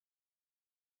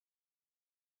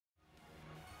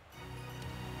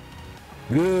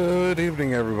Good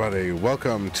evening, everybody.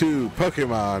 Welcome to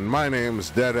Pokemon. My name's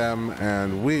Deadem,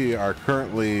 and we are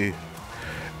currently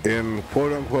in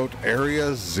quote-unquote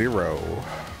Area 0.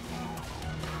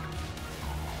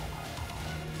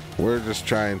 We're just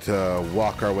trying to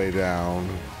walk our way down.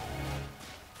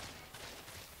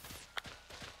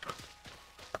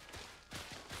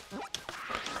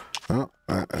 Oh,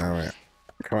 there we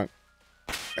come on.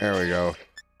 There we go.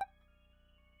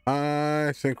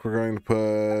 I think we're going to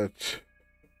put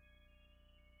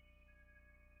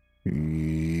you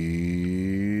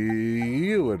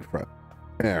in front.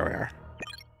 There we are.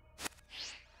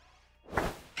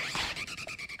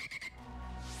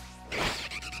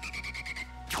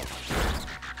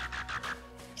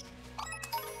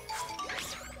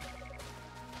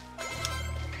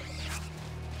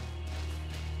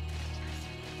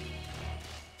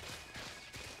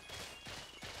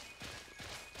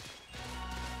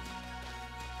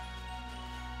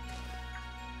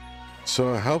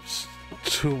 So it helps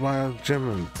to my gym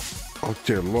and oh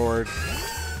dear lord,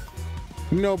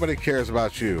 nobody cares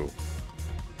about you.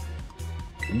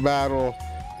 Battle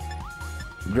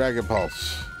Dragon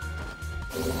Pulse.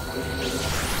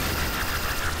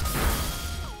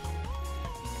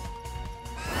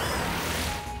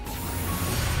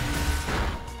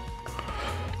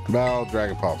 Battle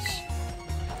Dragon Pulse.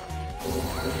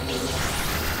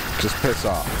 Just piss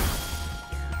off.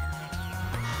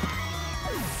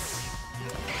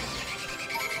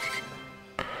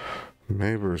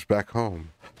 Neighbors back home.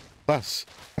 Plus,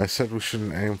 I said we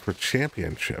shouldn't aim for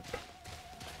championship.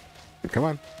 Come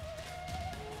on.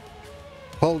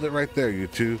 Hold it right there, you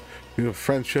two. You have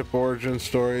friendship origin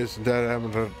stories that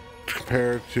haven't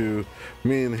compared to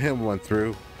me and him went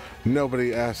through.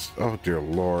 Nobody asked. Oh dear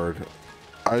lord.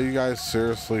 Are you guys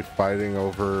seriously fighting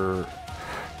over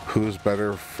who's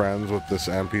better friends with this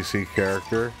NPC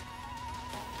character?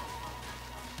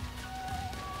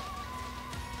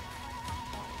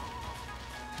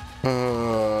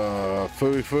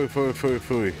 Fooey, fooey, fooey, fooey,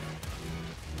 fooey.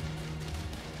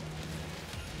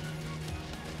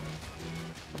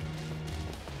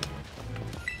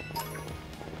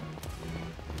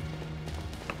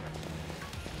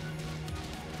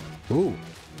 Ooh.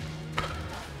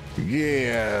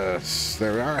 Yes,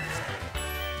 there we are.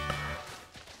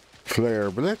 Flare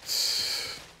Blitz.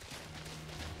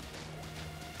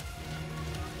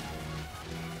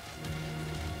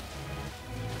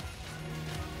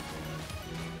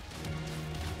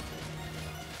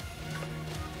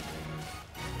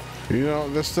 You know,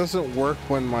 this doesn't work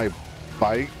when my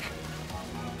bike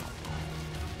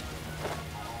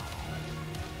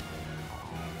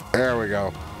there we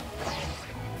go.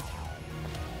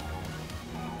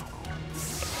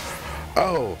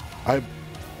 Oh, I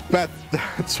bet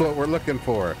that's what we're looking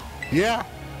for. Yeah,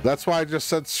 that's why I just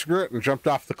said screw it and jumped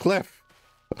off the cliff.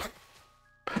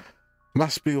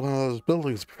 Must be one of those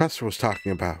buildings the professor was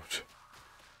talking about.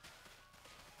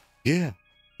 Yeah,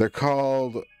 they're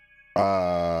called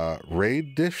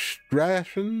raid dish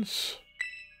rations?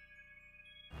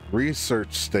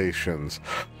 Research stations.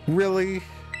 Really?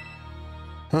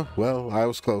 Huh, well, I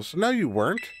was close. No, you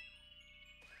weren't.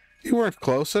 You weren't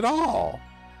close at all.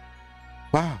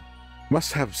 Wow.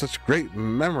 Must have such great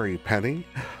memory, Penny.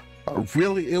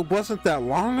 Really, it wasn't that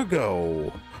long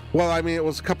ago. Well, I mean, it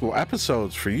was a couple of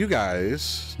episodes for you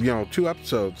guys. You know, 2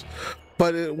 episodes.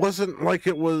 But it wasn't like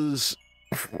it was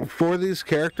for these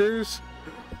characters.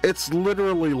 It's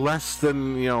literally less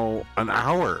than, you know, an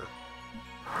hour.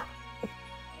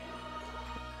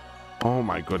 Oh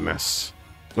my goodness.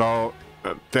 So,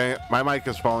 dang it, my mic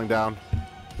is falling down.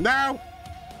 No!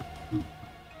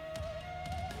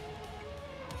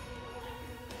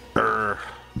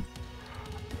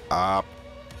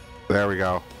 There we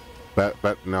go.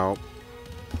 But no.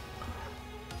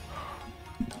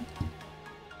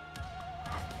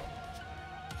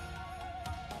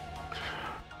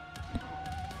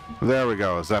 There we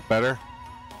go. Is that better?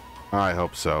 I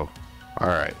hope so. All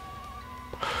right.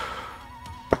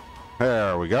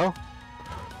 There we go.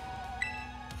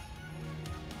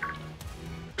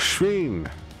 Shreen.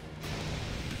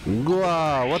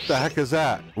 Wow, what the heck is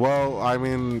that? Well, I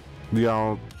mean, you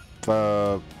know,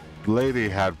 the lady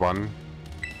had one.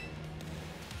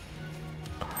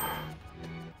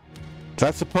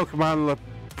 That's a Pokemon La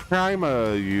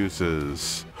Prima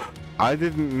uses. I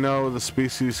didn't know the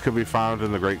species could be found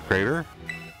in the Great Crater.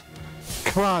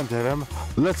 Come on, Denim.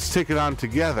 Let's take it on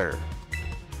together.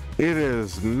 It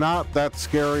is not that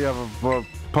scary of a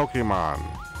Pokemon.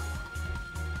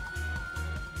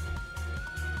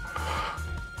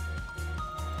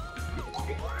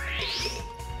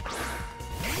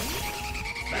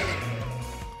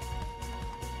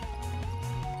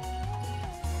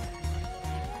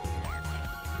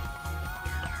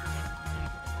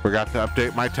 Forgot to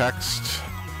update my text.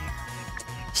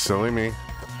 Silly me.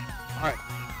 Alright.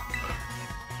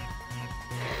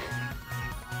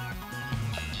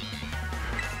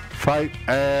 Fight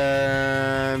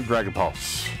and Dragon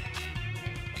Pulse.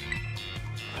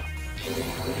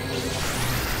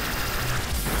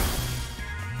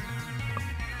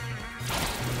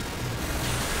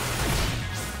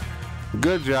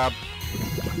 Good job.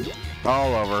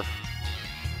 All over.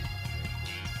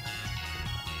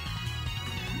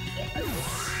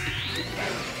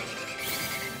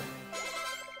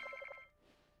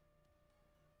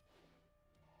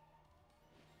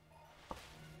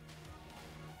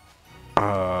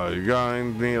 You're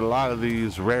going to need a lot of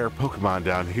these rare Pokemon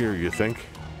down here, you think?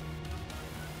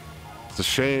 It's a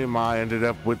shame I ended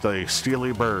up with a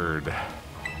steely bird.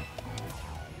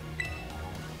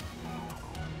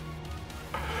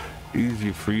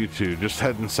 Easy for you two. Just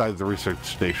head inside the research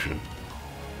station.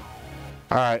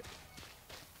 Alright.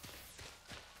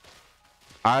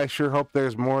 I sure hope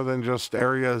there's more than just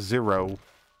Area 0.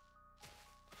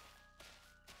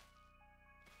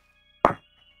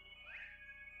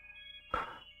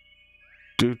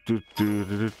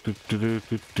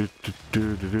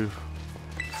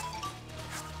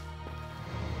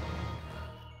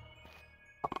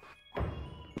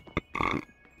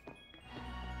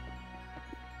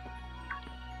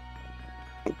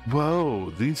 Whoa,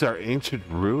 these are ancient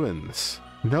ruins.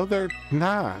 No, they're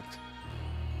not.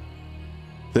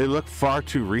 They look far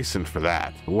too recent for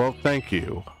that. Well, thank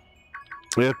you.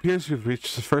 It appears you've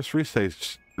reached the first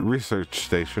research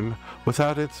station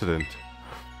without incident.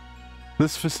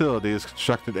 This facility is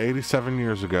constructed 87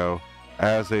 years ago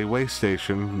as a way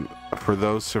station for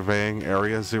those surveying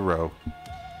Area 0.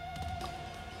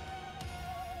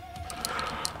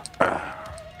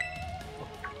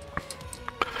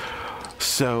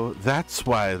 So that's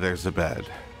why there's a bed.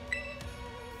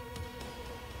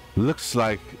 Looks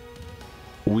like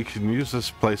we can use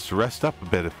this place to rest up a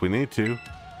bit if we need to.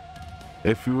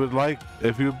 If you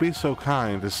would be so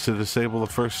kind as to disable the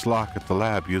first lock at the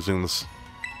lab using this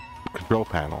control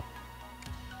panel.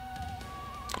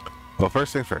 Well,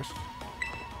 first things first.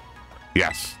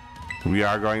 Yes, we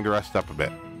are going to rest up a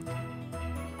bit.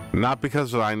 Not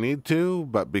because I need to,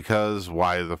 but because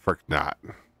why the frick not?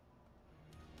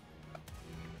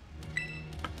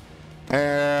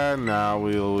 And now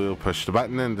we'll push the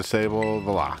button and disable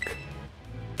the lock.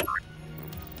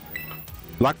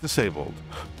 Lock disabled.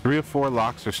 3 of 4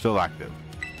 locks are still active.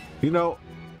 You know,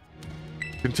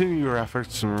 continue your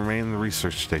efforts and remain in the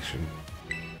research station.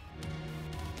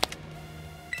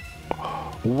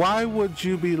 Why would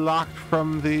you be locked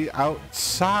from the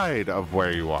outside of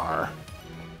where you are?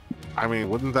 I mean,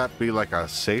 wouldn't that be like a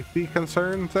safety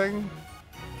concern thing?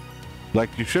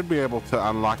 Like, you should be able to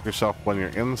unlock yourself when you're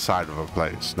inside of a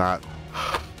place, not...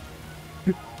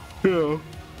 you know...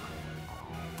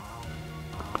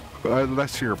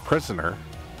 Unless you're a prisoner.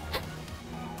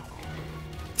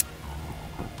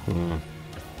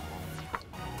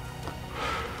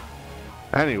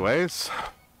 Anyways,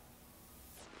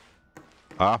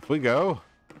 off we go.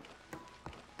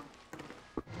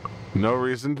 No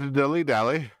reason to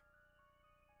dilly-dally.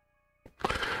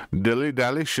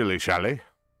 Dilly-dally, shilly-shally.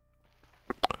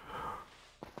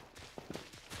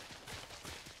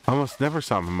 Almost never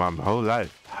saw my mom my whole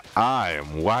life. I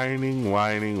am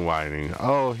whining.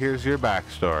 Oh, here's your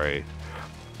backstory.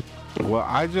 Well,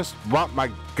 I just want my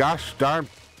gosh darn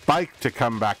bike to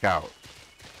come back out.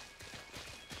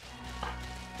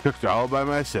 Cooked all by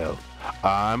myself.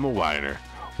 I'm a whiner.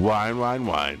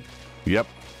 Whine. Yep.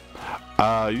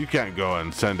 You can't go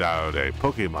and send out a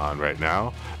Pokemon right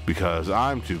now because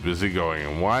I'm too busy going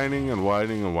and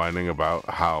whining about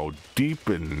how deep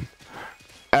and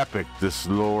epic this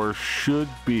lore should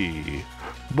be.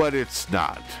 But it's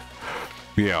not.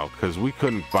 You know, because we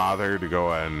couldn't bother to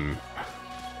go and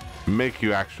make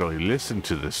you actually listen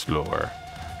to this lore.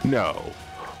 No.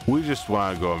 We just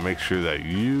want to go and make sure that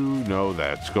you know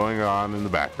that's going on in the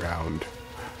background.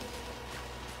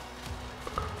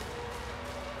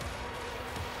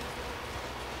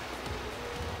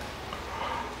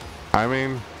 I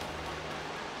mean,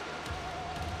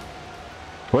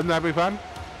 wouldn't that be fun?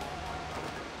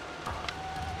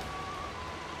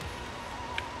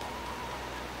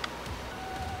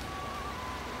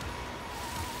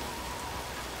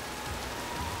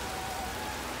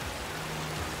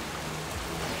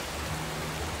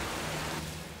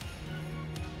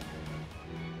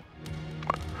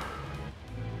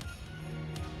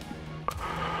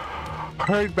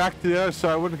 Hurried back to the other so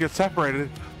I wouldn't get separated.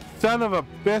 Son of a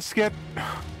biscuit.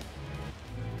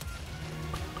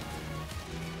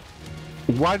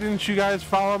 Why didn't you guys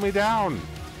follow me down?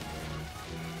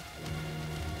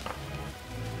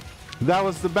 That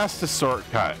was the bestest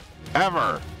shortcut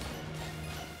ever.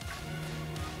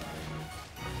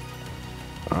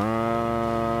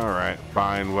 Alright,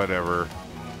 fine, whatever.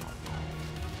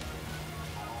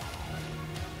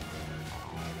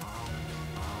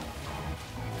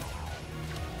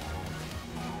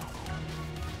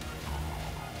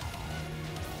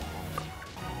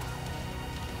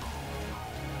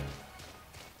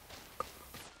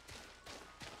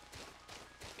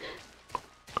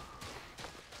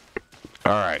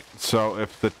 Alright, so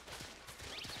if the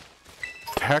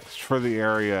text for the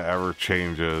area ever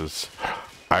changes,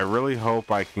 I really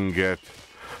hope I can get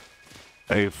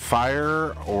a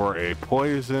fire or a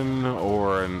poison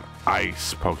or an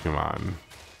ice Pokemon.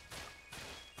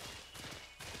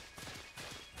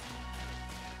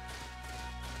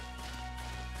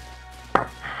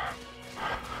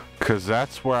 Because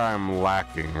that's where I'm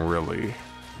lacking, really.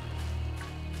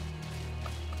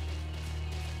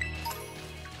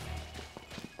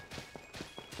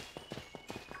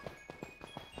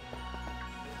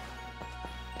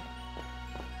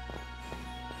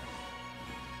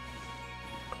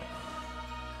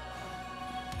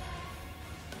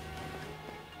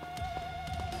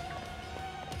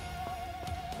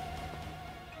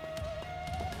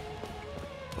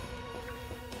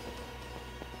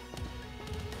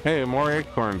 Hey, more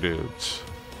acorn dudes.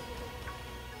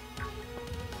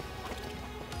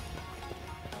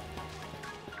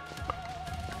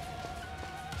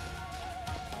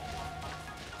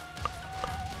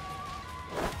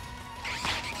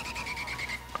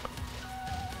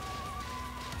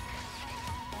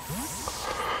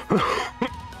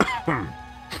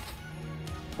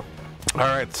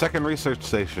 Alright, second research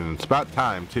station. It's about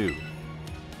time, too.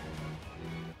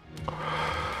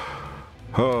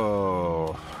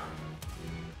 Oh.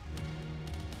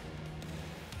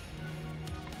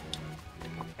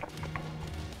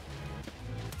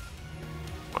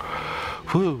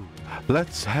 Whew.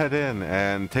 Let's head in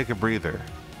and take a breather.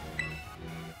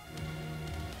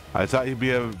 I thought you'd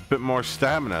be a bit more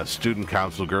stamina, student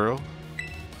council girl.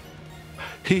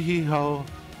 Hee hee ho.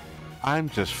 I'm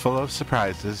just full of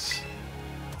surprises.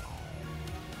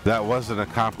 That wasn't a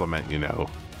compliment, you know.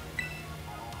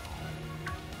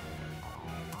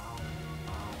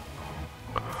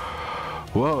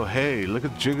 Whoa, hey, look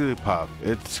at Jigglypuff.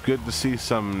 It's good to see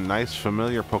some nice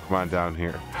familiar Pokemon down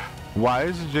here. Why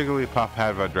does Jigglypuff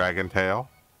have a dragon tail?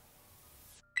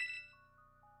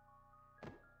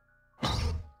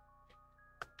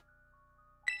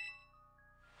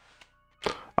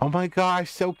 Oh my gosh,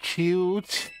 so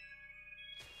cute.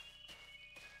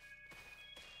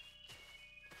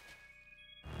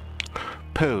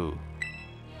 Pooh.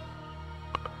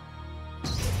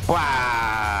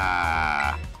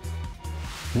 Wah!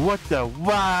 What the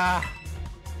wah?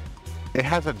 It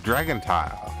has a dragon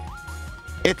tail.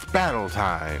 It's battle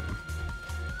time.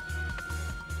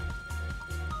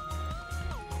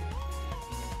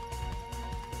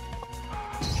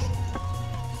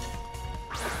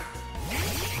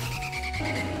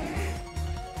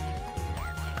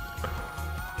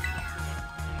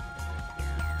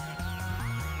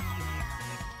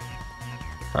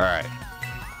 All right.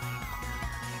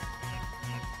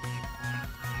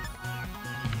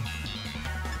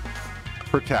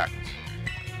 Protect.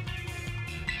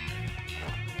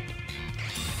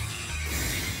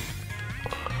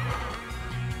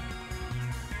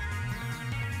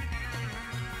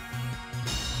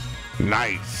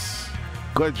 Nice.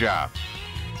 Good job.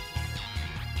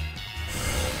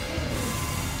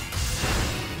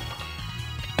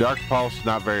 Dark Pulse,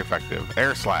 not very effective.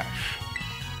 Air Slash.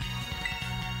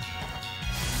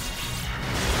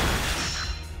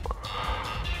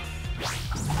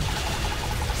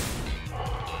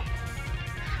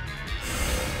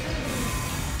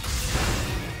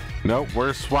 Nope,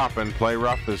 we're swapping. Play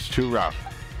rough is too rough.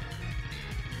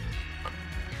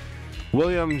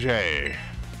 William J.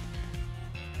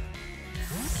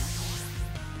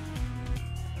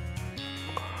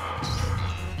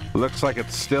 Looks like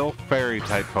it's still fairy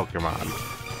type Pokemon.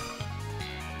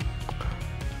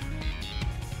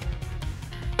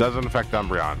 Doesn't affect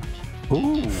Umbreon.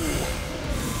 Ooh.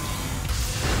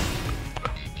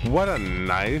 What a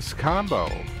nice combo.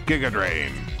 Giga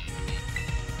Drain.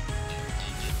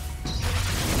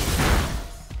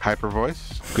 Hyper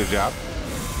Voice, good job.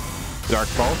 Dark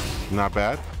Pulse, not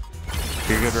bad.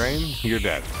 Giga Drain, you're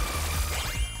dead.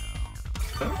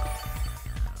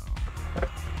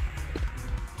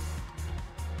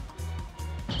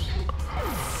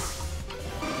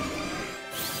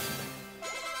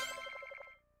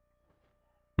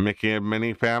 Mickey and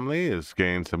Minnie family has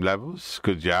gained some levels.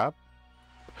 Good job.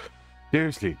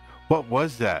 Seriously, what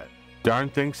was that? Darn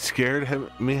thing scared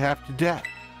me half to death.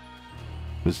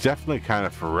 It was definitely kind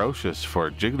of ferocious for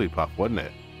a Jigglypuff, wasn't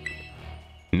it?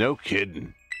 No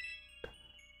kidding.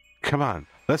 Come on,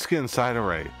 let's get inside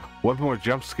already. One more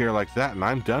jump scare like that and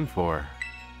I'm done for.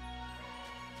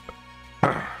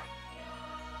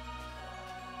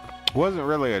 Wasn't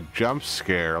really a jump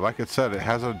scare. Like it said, it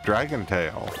has a dragon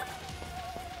tail.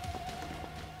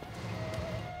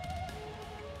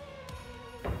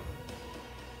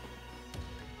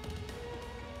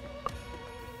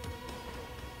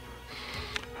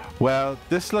 Well,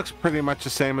 this looks pretty much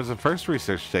the same as the first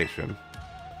research station.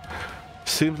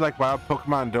 Seems like wild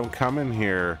Pokemon don't come in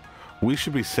here. We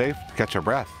should be safe to catch our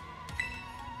breath.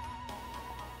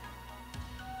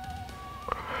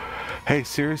 Hey,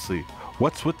 seriously,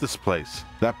 what's with this place?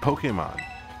 That Pokemon.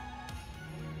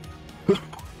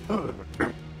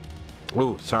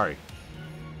 Oh, sorry.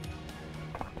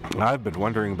 I've been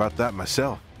wondering about that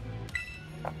myself.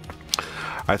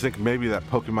 I think maybe that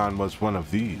Pokemon was one of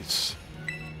these.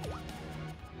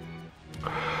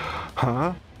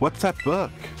 Huh? What's that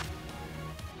book?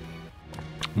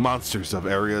 Monsters of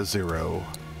Area Zero.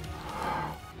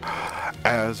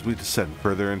 As we descend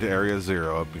further into Area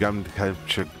Zero, I've begun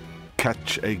to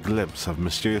catch a glimpse of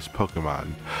mysterious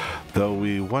Pokemon, though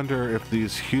we wonder if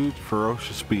these huge,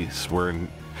 ferocious beasts were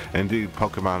indeed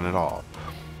Pokemon at all.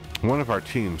 One of our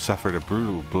team suffered a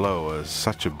brutal blow as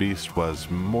such a beast was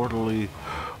mortally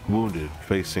wounded,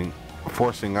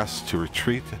 forcing us to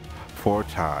retreat for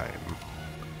time.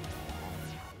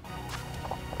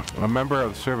 A member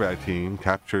of the survey team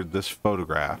captured this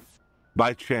photograph.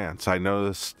 By chance, I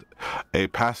noticed a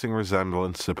passing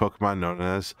resemblance to Pokemon known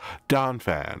as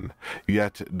Donphan,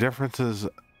 yet differences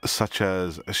such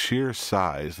as sheer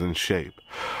size and shape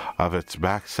of its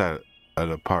back set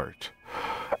it apart,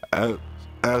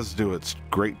 as do its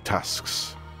great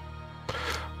tusks.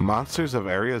 Monsters of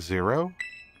Area Zero?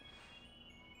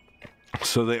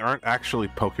 So they aren't actually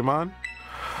Pokemon?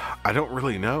 I don't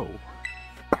really know.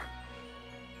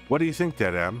 What do you think,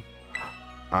 Dead M?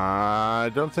 I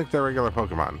don't think they're regular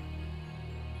Pokemon.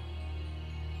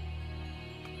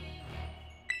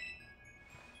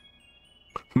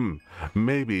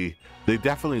 Maybe. They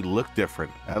definitely look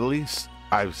different. At least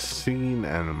I've seen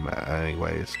them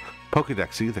anyways.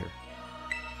 Pokedex either.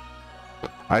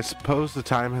 I suppose the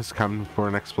time has come for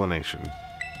an explanation.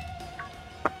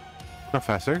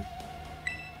 Professor?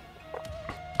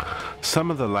 Some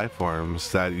of the life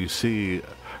forms that you see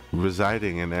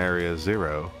residing in Area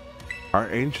Zero are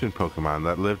ancient Pokemon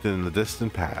that lived in the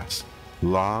distant past,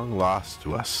 long lost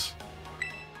to us.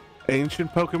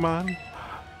 Ancient Pokemon?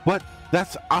 What?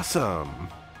 That's awesome!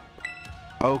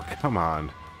 Oh, come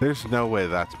on. There's no way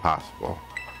that's possible.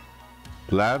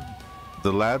 The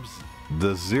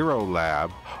Zero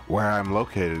Lab, where I'm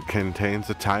located, contains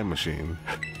a time machine.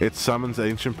 It summons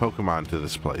ancient Pokemon to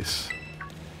this place.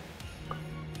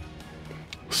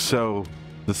 So,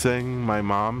 the thing my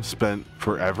mom spent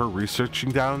forever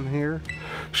researching down here,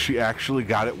 she actually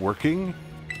got it working?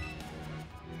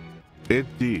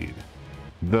 Indeed.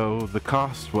 Though the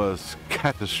cost was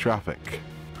catastrophic.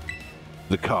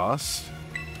 The cost?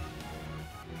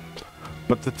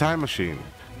 But the time machine,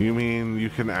 you mean you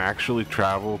can actually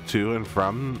travel to and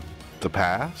from the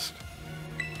past?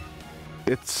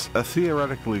 It's a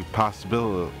theoretically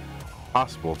possible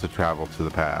to travel to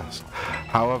the past.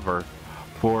 However,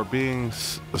 for being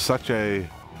such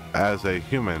as a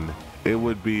human, it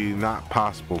would be not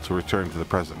possible to return to the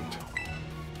present.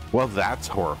 Well, that's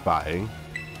horrifying.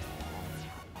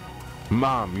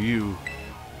 Mom, you...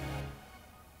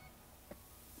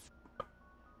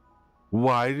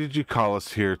 Why did you call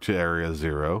us here to Area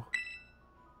Zero?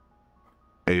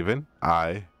 Avon,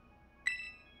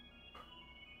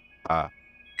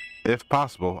 if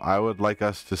possible, I would like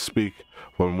us to speak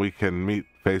when we can meet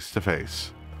face to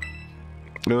face.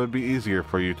 It would be easier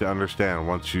for you to understand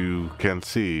once you can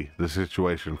see the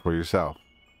situation for yourself.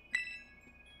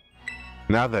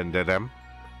 Now then, Dedem,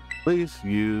 please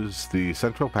use the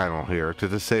central panel here to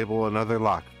disable another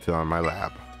lock on my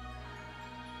lab.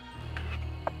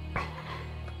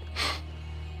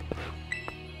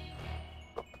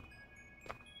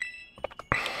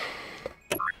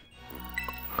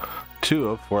 Two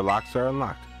of 4 locks are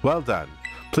unlocked. Well done.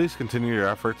 Please continue your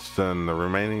efforts on the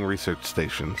remaining research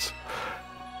stations.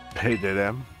 Hey,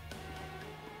 Dedem.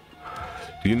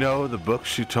 You know the book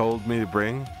she told me to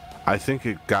bring? I think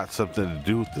it got something to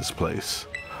do with this place.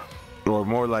 Or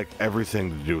more like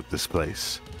everything to do with this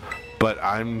place. But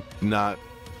I'm not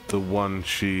the one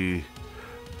she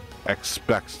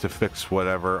expects to fix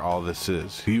whatever all this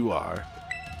is. You are.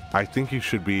 I think you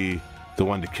should be the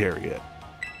one to carry it.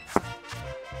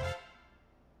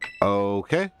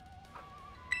 Okay.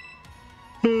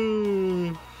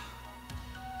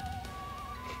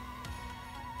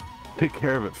 Take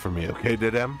care of it for me, okay,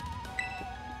 Didem?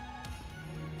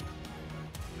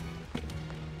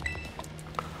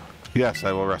 Yes,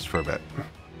 I will rest for a bit.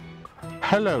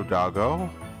 Hello, doggo.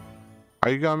 Are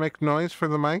you gonna make noise for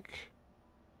the mic?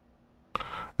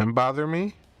 And bother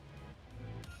me?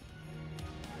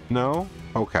 No?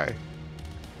 Okay.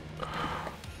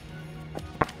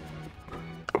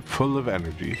 Full of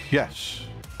energy. Yes.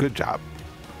 Good job.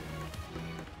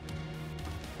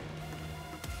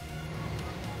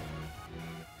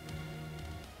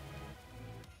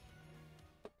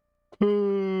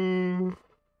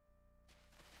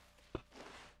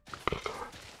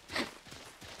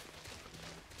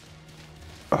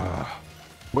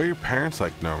 What are your parents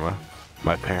like, Norma?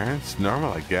 My parents?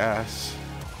 Normal, I guess.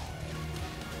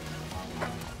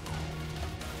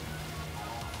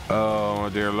 Oh,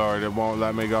 dear Lord, it won't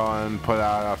let me go and put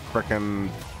out a frickin'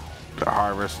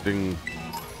 harvesting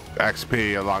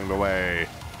XP along the way.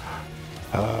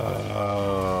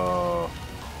 I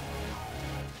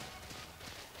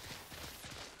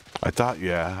thought,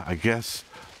 yeah, I guess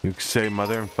you could say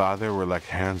mother and father were like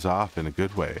hands off in a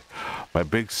good way. My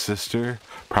big sister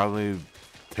probably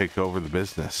take over the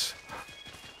business.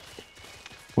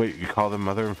 Wait, you call them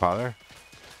mother and father?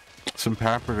 Some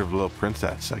pampered little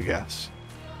princess, I guess.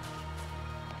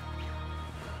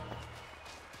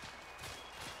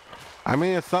 I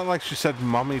mean, it's not like she said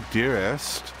mommy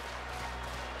dearest.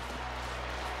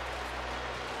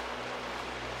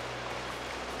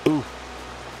 Ooh.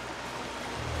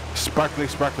 Sparkly,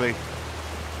 sparkly.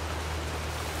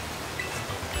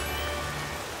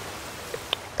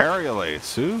 Aerial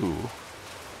Ace, ooh.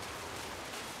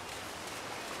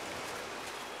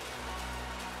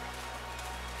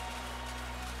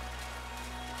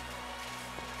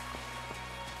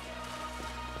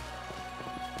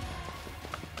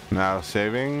 Now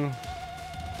saving.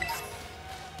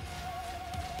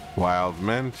 Wild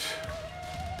Mint.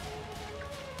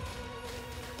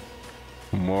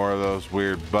 More of those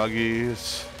weird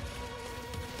buggies.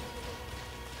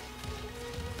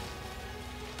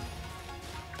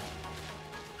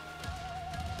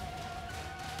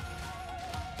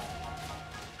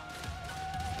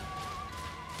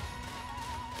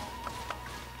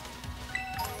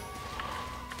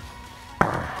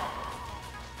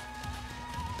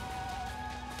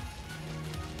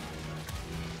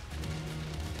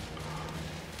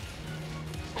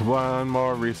 One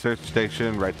more research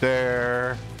station right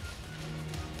there.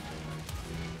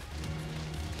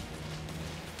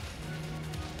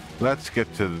 Let's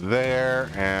get to there,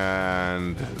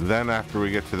 and then after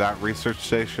we get to that research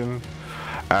station,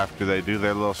 after they do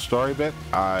their little story bit,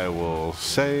 I will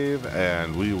save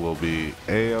and we will be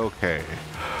a-okay.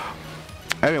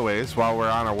 Anyways, while we're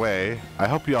on our way, I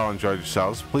hope you all enjoyed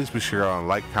yourselves. Please be sure to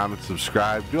like, comment,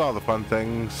 subscribe, do all the fun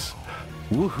things.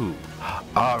 Woohoo!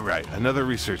 Alright, another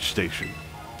research station.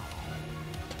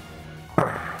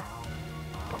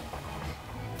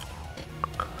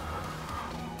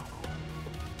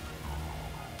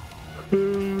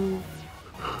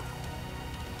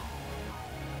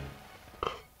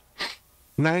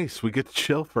 Nice, we get to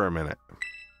chill for a minute.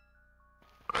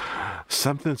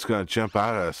 Something's gonna jump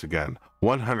out at us again.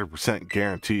 100%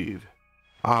 guaranteed.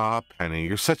 Aw, Penny,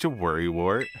 you're such a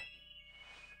worrywart.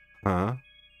 Huh?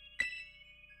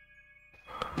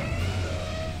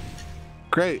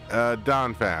 Great,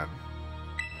 Don fan.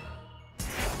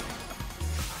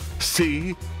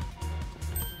 See?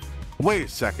 Wait a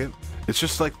second. It's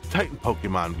just like the Titan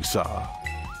Pokemon we saw.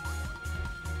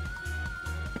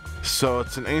 So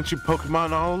it's an ancient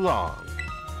Pokemon all along.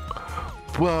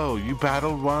 Whoa, you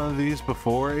battled one of these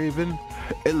before, even?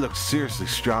 It looks seriously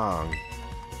strong.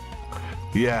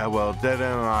 Yeah, well, Deda and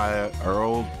I are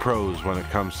old pros when it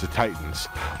comes to Titans.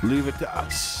 Leave it to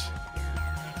us.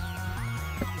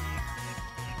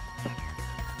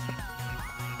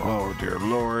 Oh, dear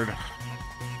Lord.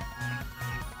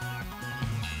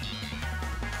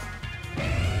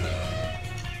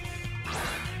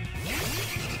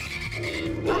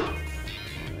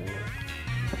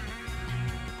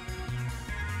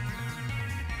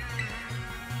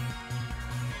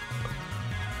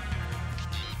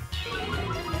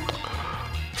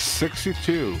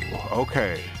 $62.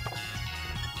 Okay.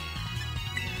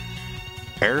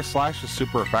 Air Slash is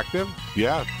super effective?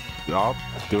 Yeah, I'll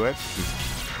do it.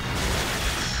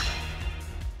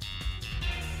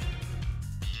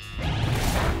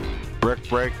 Brick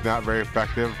Break, not very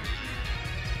effective.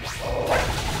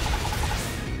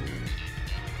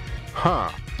 Huh.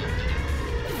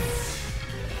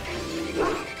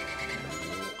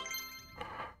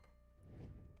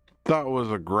 That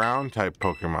was a ground type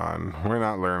Pokemon. We're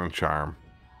not learning Charm.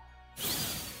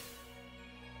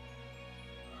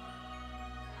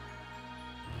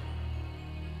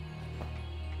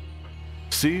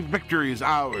 See, victory is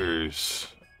ours.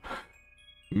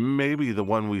 Maybe the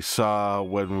one we saw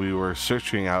when we were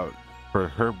searching out for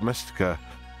Herb Mystica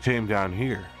came down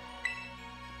here.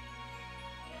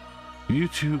 You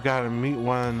two gotta meet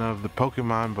one of the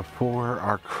Pokemon before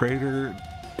our crater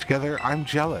together. I'm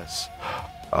jealous.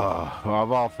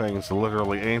 Of all things,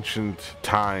 literally ancient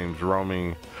times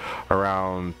roaming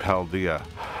around Paldea.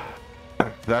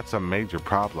 That's a major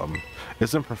problem.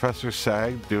 Isn't Professor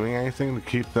Sag doing anything to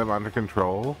keep them under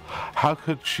control? How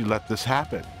could she let this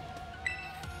happen?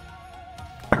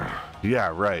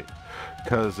 Yeah, right.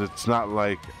 Because it's not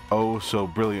like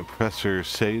oh-so-brilliant Professor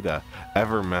Seda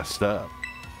ever messed up.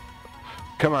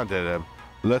 Come on, Dedem.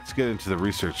 Let's get into the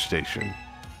research station.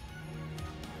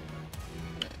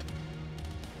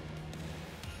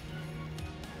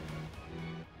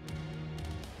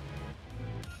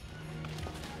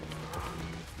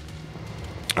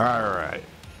 Alright.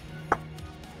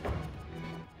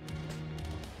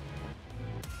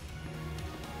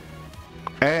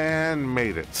 And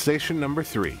made it. Station number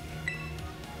 3.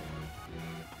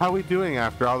 How are we doing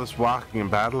after all this walking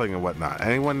and battling and whatnot?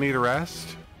 Anyone need a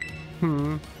rest?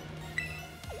 You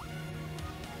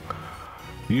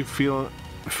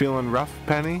feeling rough,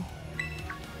 Penny?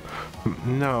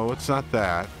 No, it's not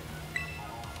that.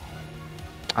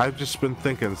 I've just been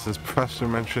thinking since Professor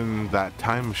mentioned that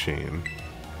time machine.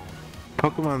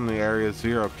 Pokemon in the Area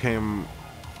Zero came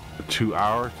to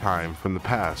our time from the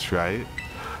past, right?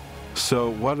 So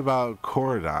what about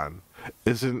Corydon?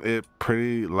 Isn't it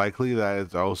pretty likely that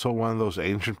it's also one of those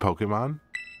ancient Pokemon?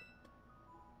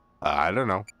 I don't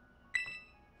know.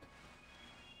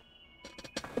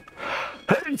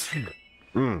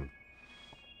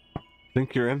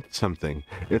 Think you're into something.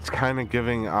 It's kind of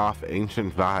giving off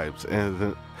ancient vibes,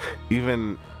 and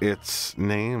even its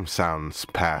name sounds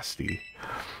pasty.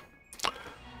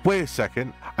 Wait a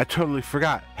second, I totally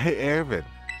forgot. Hey, Ervin.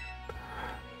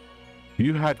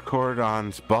 You had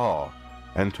Corydon's ball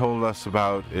and told us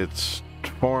about its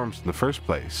forms in the first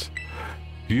place.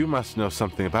 You must know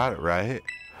something about it, right?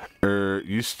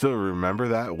 You still remember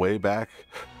that way back?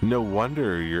 No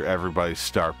wonder you're everybody's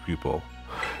star pupil.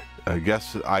 I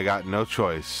guess I got no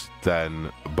choice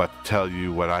then but to tell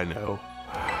you what I know.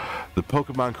 The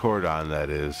Pokemon Corydon, that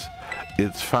is,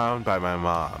 it's found by my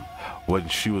mom when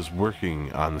she was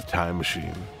working on the time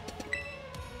machine.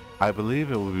 I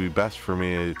believe it would be best for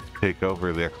me to take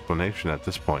over the explanation at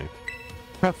this point.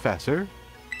 Professor?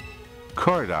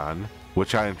 Corydon,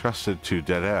 which I entrusted to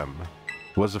Dedem,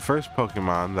 was the first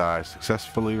Pokemon that I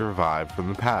successfully revived from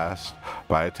the past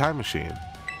by a time machine.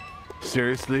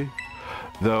 Seriously?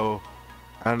 Though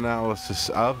analysis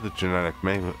of the genetic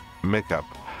makeup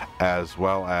as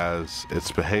well as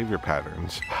its behavior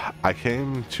patterns, I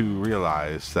came to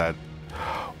realize that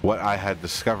what I had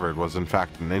discovered was in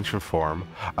fact an ancient form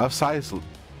of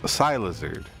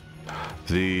Psylizard,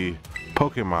 the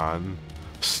Pokemon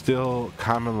still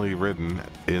commonly ridden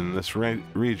in this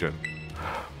region.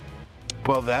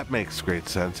 Well, that makes great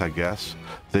sense, I guess.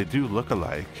 They do look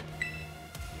alike.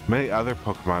 Many other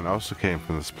Pokemon also came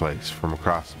from this place, from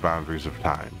across the boundaries of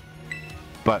time.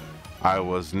 But I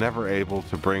was never able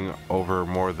to bring over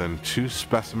more than 2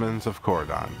 specimens of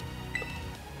Corydon.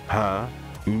 Huh?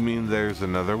 You mean there's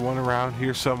another one around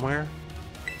here somewhere?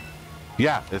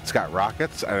 Yeah, it's got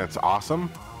rockets and it's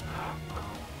awesome.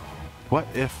 What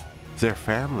if they're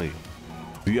family?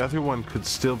 The other one could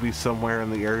still be somewhere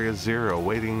in the Area Zero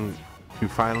waiting to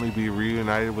finally be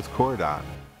reunited with Corydon.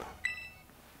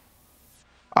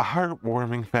 A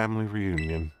heartwarming family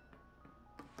reunion.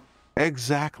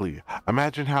 Exactly.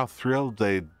 Imagine how thrilled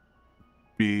they'd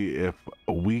be if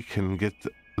we can get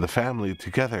the family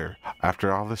together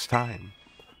after all this time.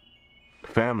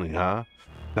 Family, huh?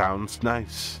 Sounds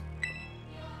nice.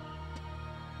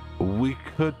 We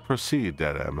could proceed,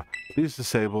 Dedem. Please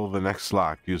disable the next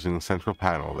lock using the central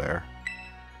panel there.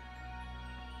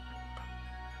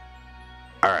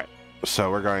 Alright,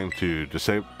 so we're going to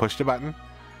push the button.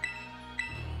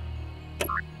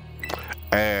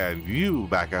 And you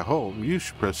back at home, you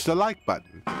should press the like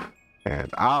button.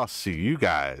 And I'll see you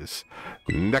guys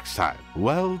next time.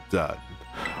 Well done.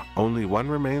 Only one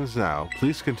remains now.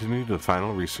 Please continue to the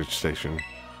final research station.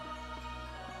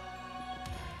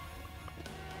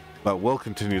 But we'll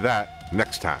continue that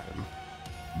next time.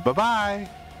 Bye-bye.